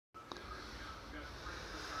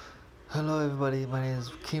Hello everybody, my name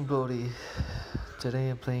is King Brody. Today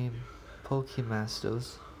I'm playing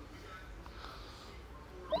Pokemasters.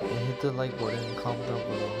 And hit the like button and comment down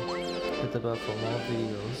below. Hit the bell for more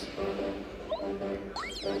videos.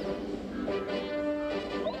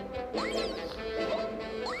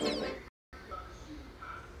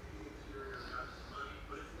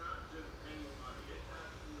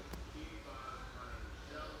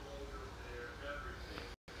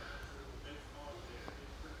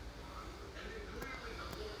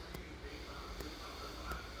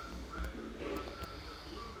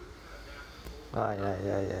 Ay, ay,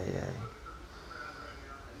 ay, ay, ay.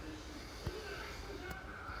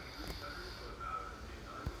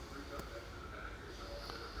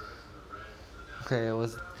 Okay, it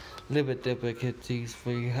was a little bit difficulties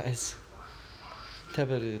for you guys.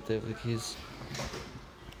 Typical difficulties.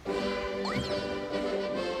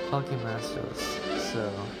 Pokemasters, so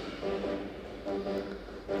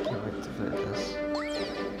can't wait to play this.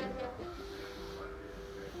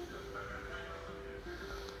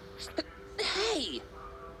 Hey!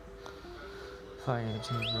 Fire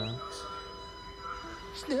Team Rocks.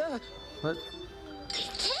 What?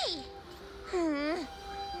 Hey!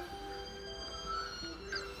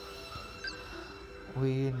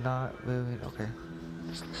 We not moving. Okay.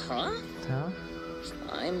 Huh? Huh?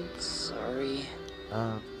 I'm sorry.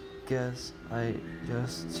 Guess I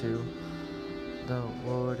just to the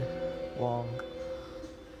word wrong.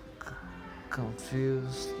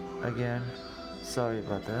 Confused again. Sorry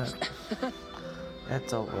about that.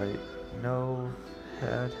 That's alright. No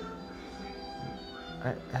had.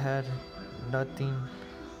 I had nothing.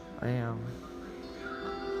 I am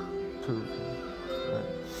proven.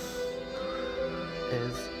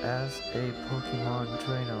 As a Pokemon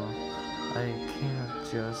trainer, I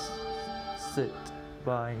can't just sit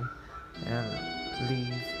by and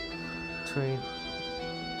leave train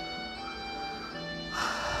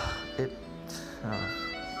it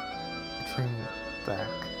train back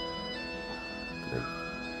to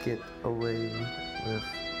get away with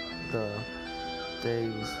the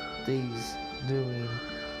these doing.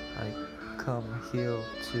 I come here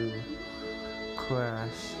to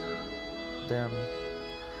crash them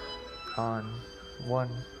on one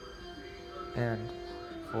and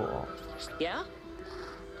for all. Yeah?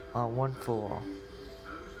 One for all.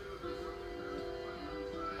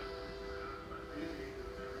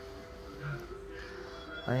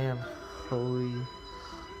 I am holy.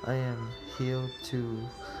 I am here to.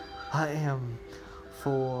 I am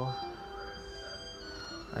for.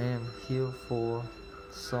 I am here for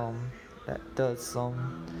some that does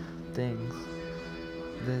some things.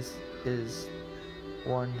 This is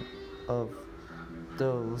one of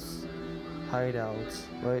those hideouts,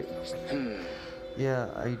 right? Yeah,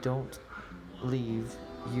 I don't leave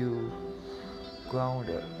you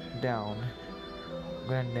grounded down.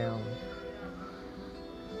 Ran down.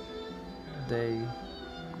 They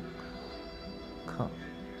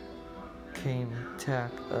came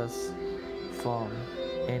attack us from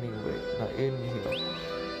anyway, not in here.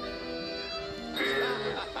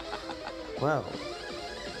 Well,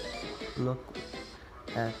 look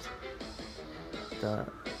at the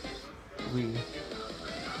we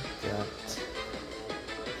got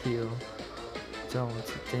here. Don't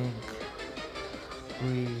think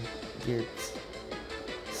we get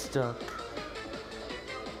stuck.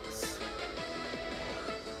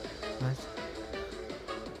 What?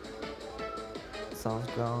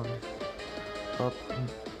 Soft ground up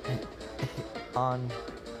on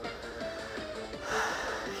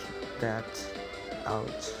that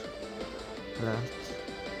out left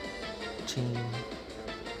team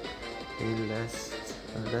a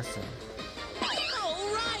lesson. All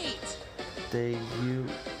right! They you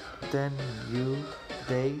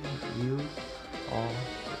all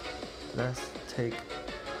let's take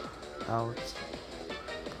out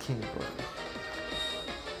Kingbird.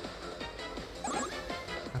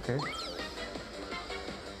 Okay.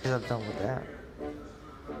 Guess I'm done with that.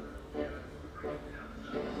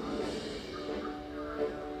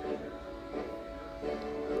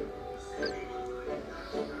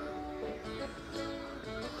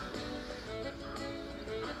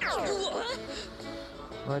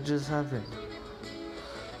 What just happened?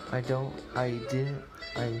 I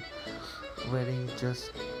really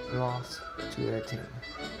just lost to that team.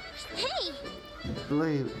 Hey!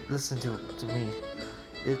 Wait, listen to me.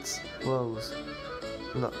 It's Rose.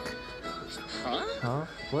 Look. Huh? Huh?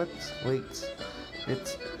 What? Wait.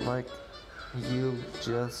 It's like you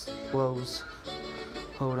just Rose.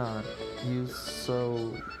 Hold on.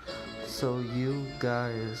 So you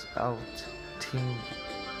guys out team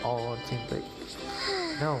all team play.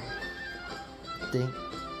 No.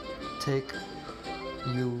 take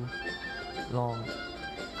you long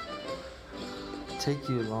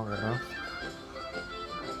enough,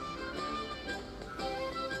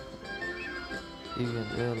 even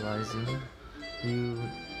realizing you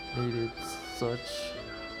needed such.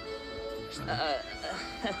 Let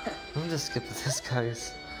me just skip this,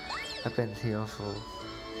 guys. I've been here for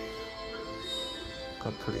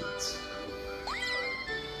complete.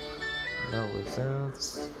 No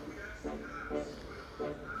results.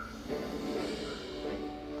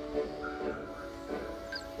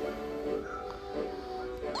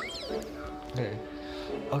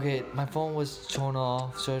 Okay, my phone was shut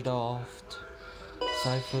off.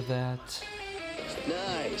 Sorry for that.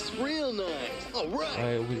 Nice, real nice. All right.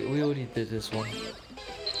 Alright, we already did this one.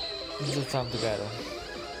 This is time to battle.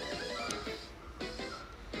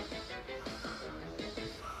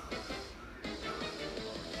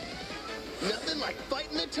 Nothing like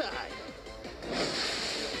fighting the tide.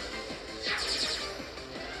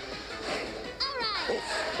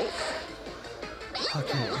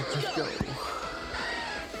 Okay, let's go.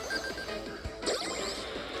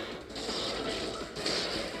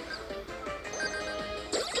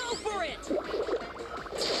 Go for it!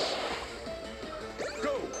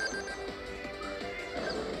 Go.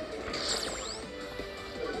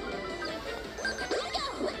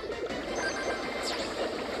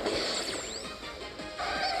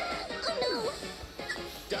 Oh no!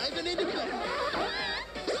 Diving into battle.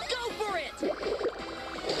 Go for it!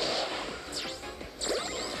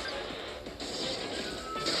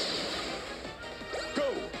 Go.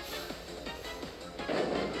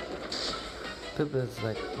 Pippa's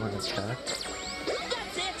like one attack.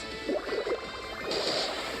 That's it!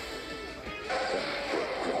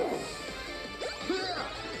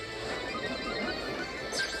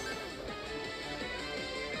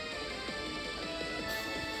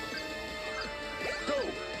 Go.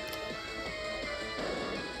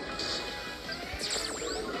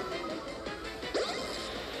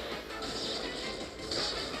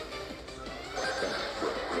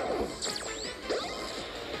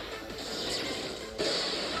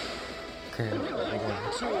 Okay, I won.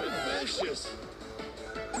 Too ambitious.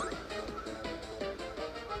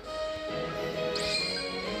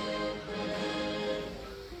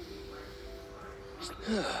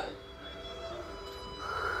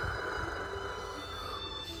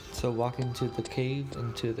 So walk into the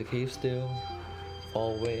cave still,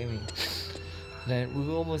 fall away. I mean, then we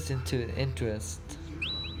were almost into an interest,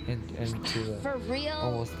 into For real?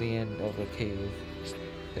 almost the end of the cave.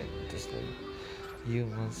 Then just like you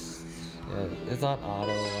must. Yeah, it's not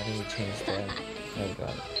auto. I need to change that. Oh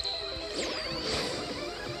god.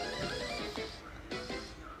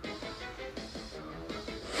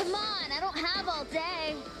 Come on, I don't have all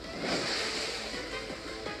day.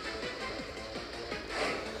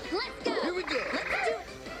 Let's go! Here we go. Let's do it!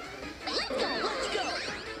 Let's go! Let's go!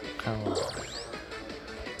 Come on.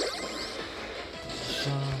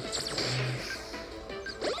 Shot.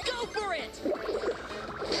 Go for it!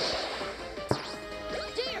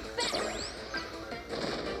 Do your best!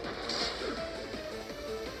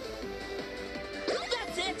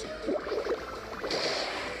 That's it!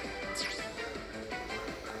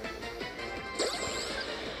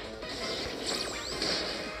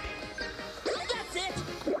 That's it!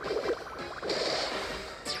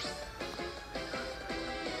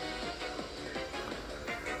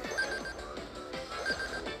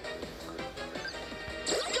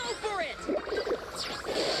 Go for it!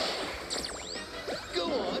 Go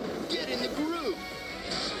on. Get in the groove.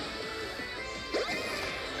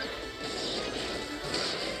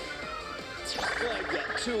 I got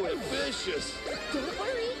too ambitious. Don't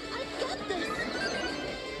worry, I got this!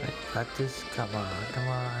 I got this. Come on.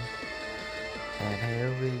 And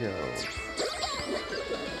here we go.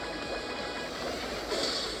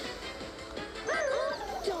 Oh,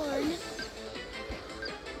 darn!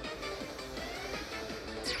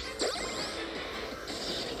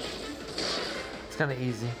 It's kind of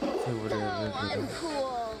easy. See what So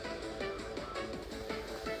uncool!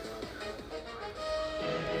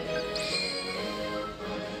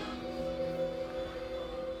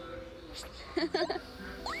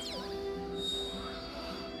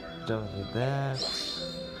 Done with that.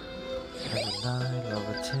 Level 9,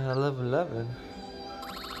 level 10, level 11.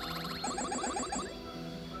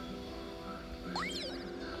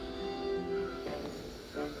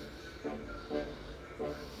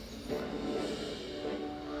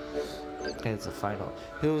 Okay, it's the final.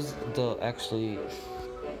 Who's actually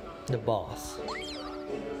the boss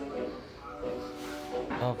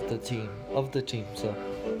of the team? So.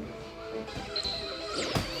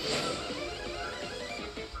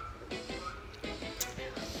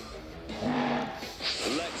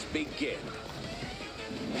 begin.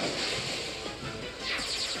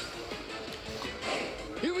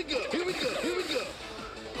 Here we go, here we go, here we go.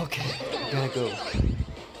 Okay, gotta go.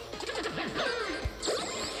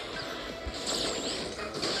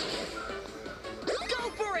 Go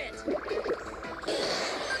for it!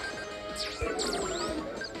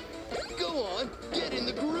 Go on, get in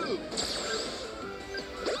the groove.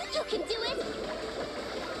 You can do it!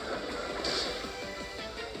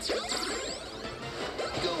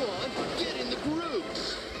 Go on, get in the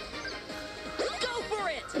groove. Go for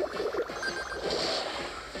it!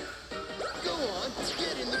 Go on,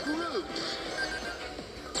 get in the groove.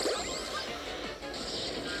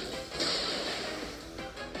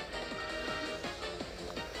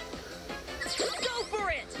 Go for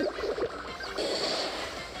it!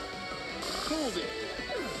 Hold it.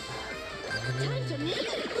 Time to make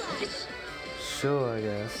it flash! Sure, I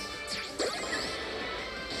guess.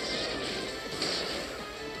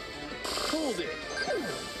 Hold it.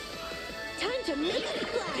 Time to make it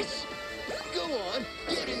flash! Go on,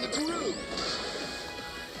 get in the groove.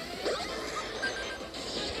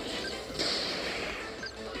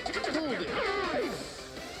 Hold it.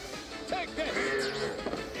 Take this.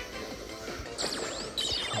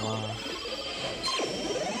 Wow.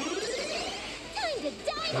 Time to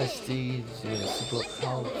die! Prestige, yeah,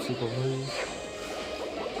 super move.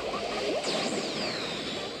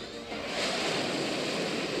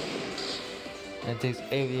 And it takes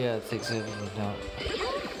it takes everything out.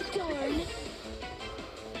 Darn!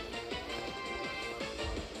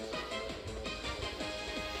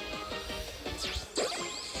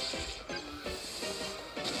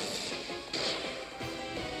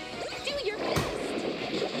 Do your best!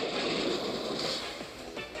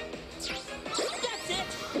 That's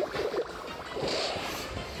it!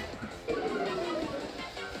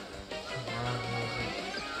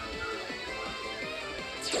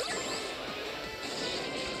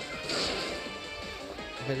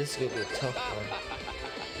 But this is gonna be a tough one.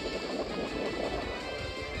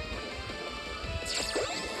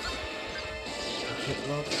 Okay,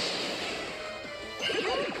 well,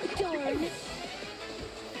 Darn!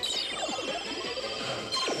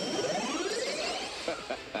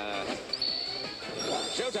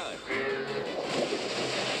 Showtime.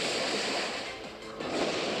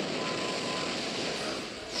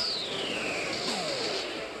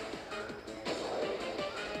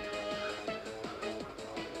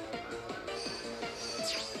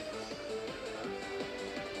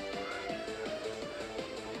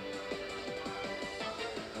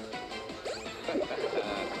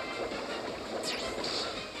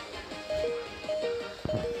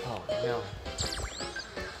 oh no.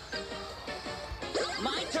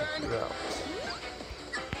 My turn! Yeah.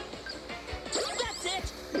 That's it!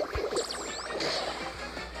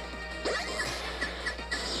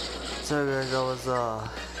 So guys, I was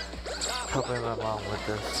helping my mom with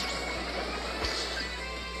this.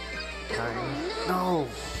 No!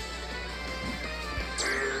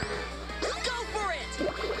 Go for it!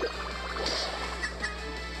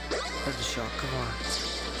 That's a shot, come on.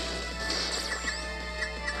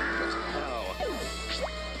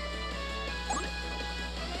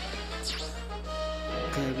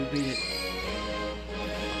 Okay, we beat it.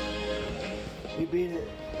 We beat it.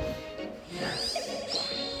 Yes.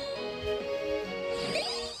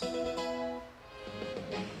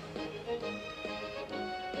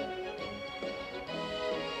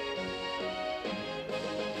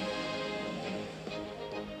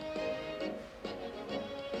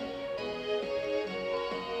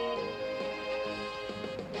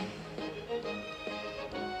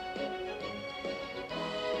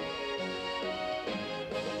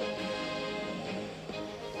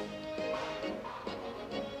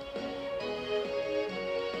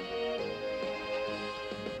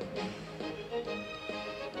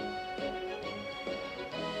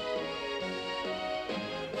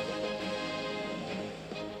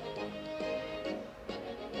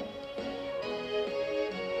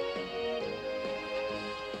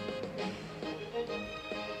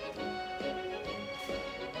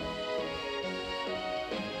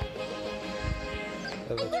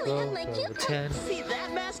 Level 12, level 10. See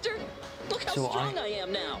that, Master? Look how So strong I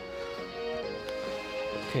am now!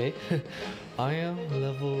 Okay, I am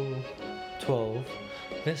level 12,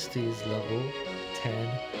 Misty is level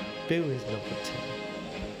 10, Bill is level 10.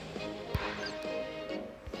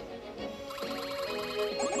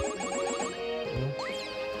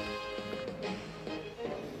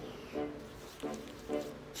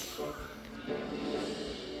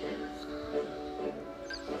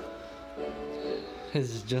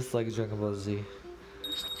 This is just like Dragon Ball Z.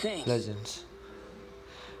 Thanks. Legends.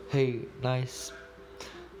 Hey, nice.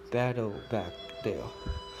 battle back there.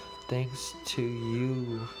 Thanks to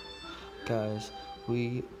you guys,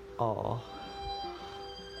 we are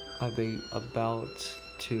about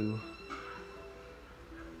to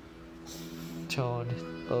turn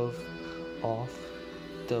off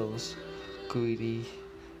those greedy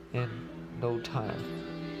in no time.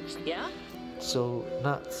 Yeah? So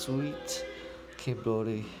not sweet,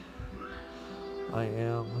 Kimberly. I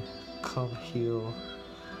am come here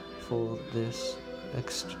for this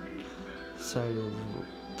excited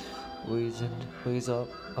reason. Raise up.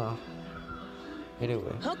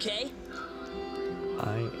 Anyway. Okay.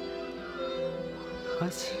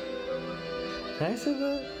 What? Did I say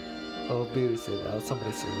that? Oh, Billy said that.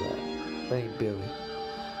 Somebody said that. That ain't Billy.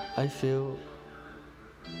 I feel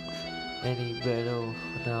any better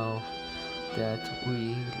now that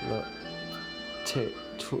we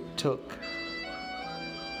took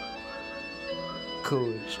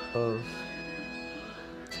courage of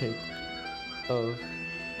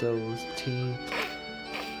those teen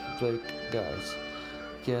break guys.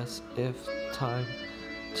 Guess if time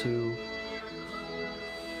to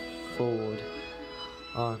forward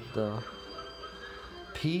on the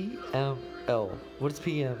PML. What does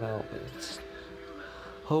PML mean?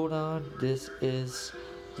 Hold on, this is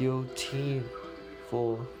your team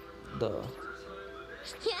for the.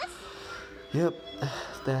 Yes? Yep,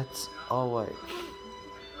 that's alright.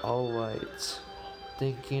 Alright.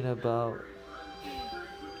 Thinking about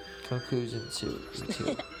conclusion two.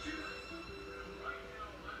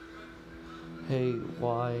 Hey,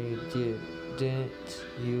 why didn't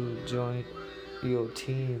you join your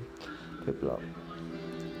team? Piplup.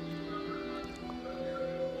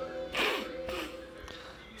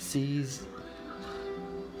 Sees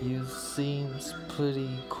you seems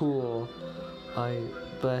pretty cool. I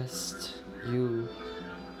best you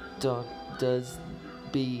does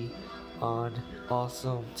be on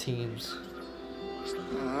awesome teams.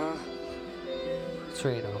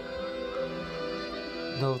 Trainer.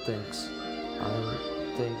 No thanks. I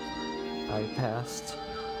think I passed.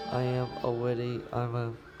 I'm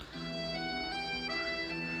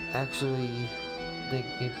actually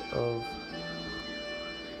thinking of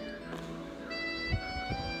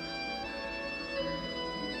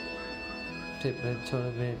Pitman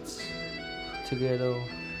tournaments together,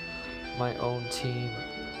 my own team,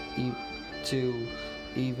 to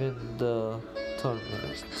even the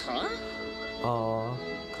tournament. Huh? Aw,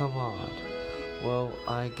 come on. Well,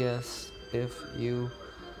 I guess if you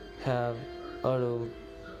have other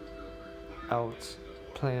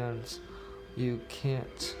plans, you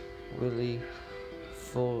can't really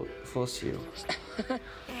force you.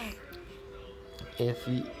 If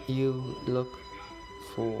you look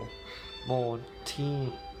for more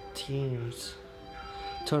teams,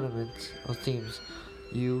 tournaments or teams,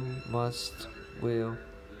 you must will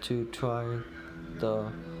to try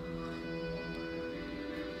the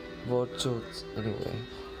virtuals anyway.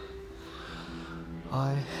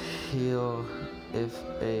 I hear if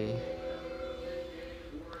a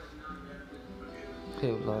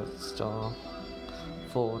pilot star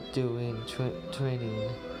for doing training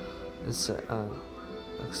is an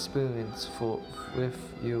experience with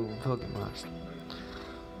you Pokemon.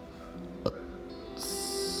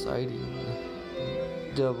 Exciting.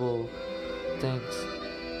 Double thanks,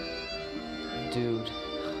 dude.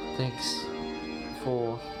 Thanks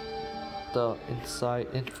for the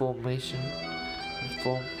information.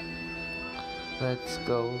 Let's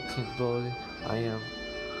go, Kimberly. I am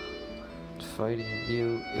fighting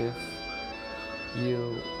you if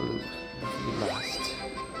you lost.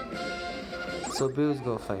 So Bill's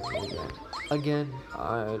gonna fight me again. Again,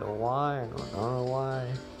 I don't know why, I don't know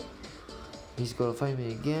why. He's gonna fight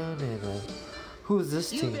me again, and who's this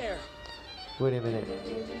team? There. Wait a minute.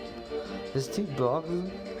 Is Team Blogu?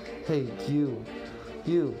 Hey, you,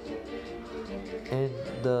 and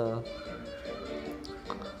the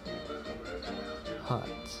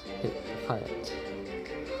Hyatt.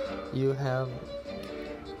 You have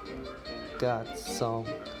got some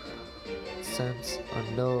sense or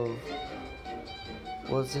nerve.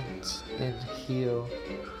 Wasn't in here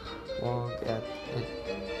long at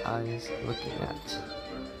eyes looking at.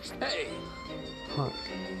 Hey!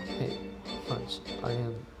 Hey, Punch, I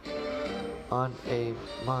am on a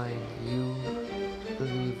mine. You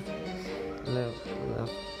believe left,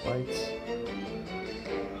 right.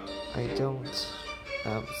 I don't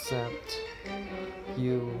accept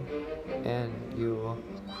you and your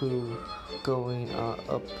crew going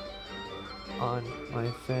up on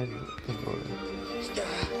my friend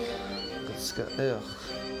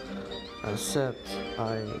except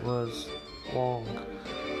I was wrong,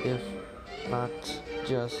 if not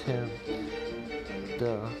just him.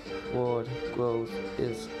 the world growth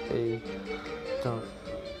is a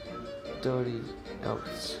dirty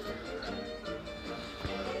else.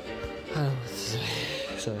 I don't know what to say.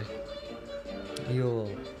 Sorry. Your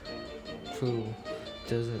crew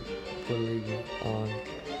doesn't believe on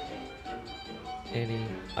any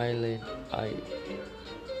island.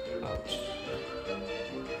 Ouch.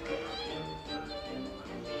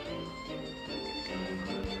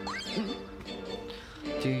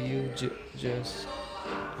 Do you just?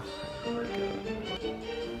 Oh my God.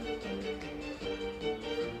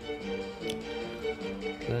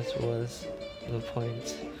 That was the point.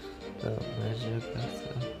 The magic of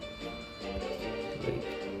the league,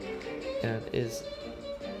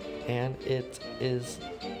 and it is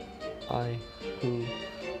I who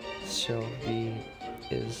shall be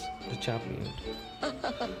is the champion.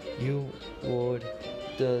 You Lord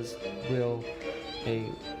does will a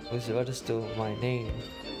was understood my name.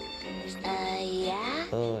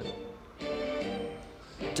 Yeah?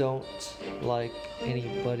 Don't like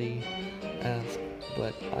anybody ask,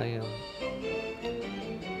 but I am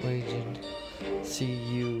waging. See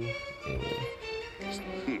you anyway.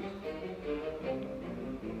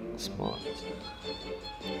 Smart.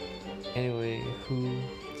 Anyway, who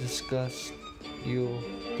discussed you,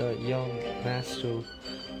 the young master,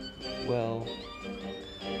 well,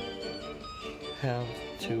 have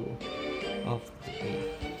to of me.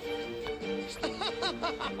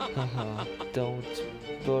 Haha, don't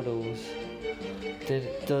bottles.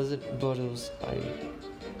 Doesn't bottles I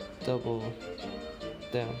double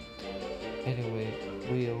down. Anyway,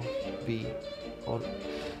 we'll be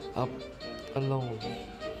up alone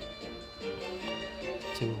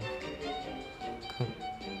to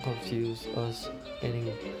confuse us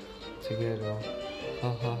any together. Ha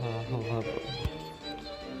ha ha ha ha.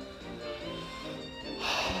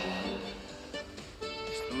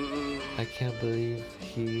 I can't believe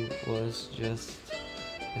he was just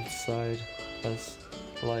inside us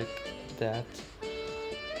like that,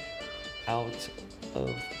 out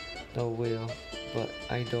of nowhere. But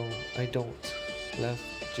I don't left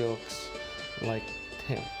jokes like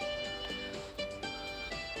him.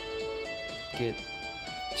 Get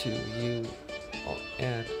to you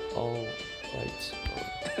and all right.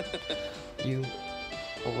 You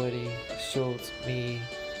already showed me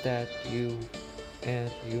that you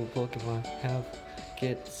and your Pokemon have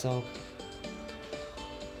get some.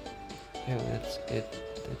 Yeah, that's it.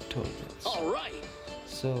 The tournaments. All right.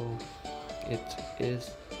 So it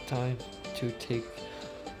is time to take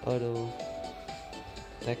other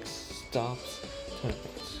next stops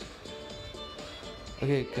tournaments.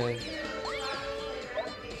 Okay, guys.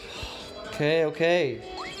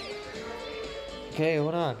 Okay,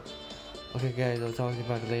 hold on. Okay, guys, I'll talk to you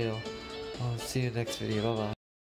back later. I'll see you next video. Bye bye.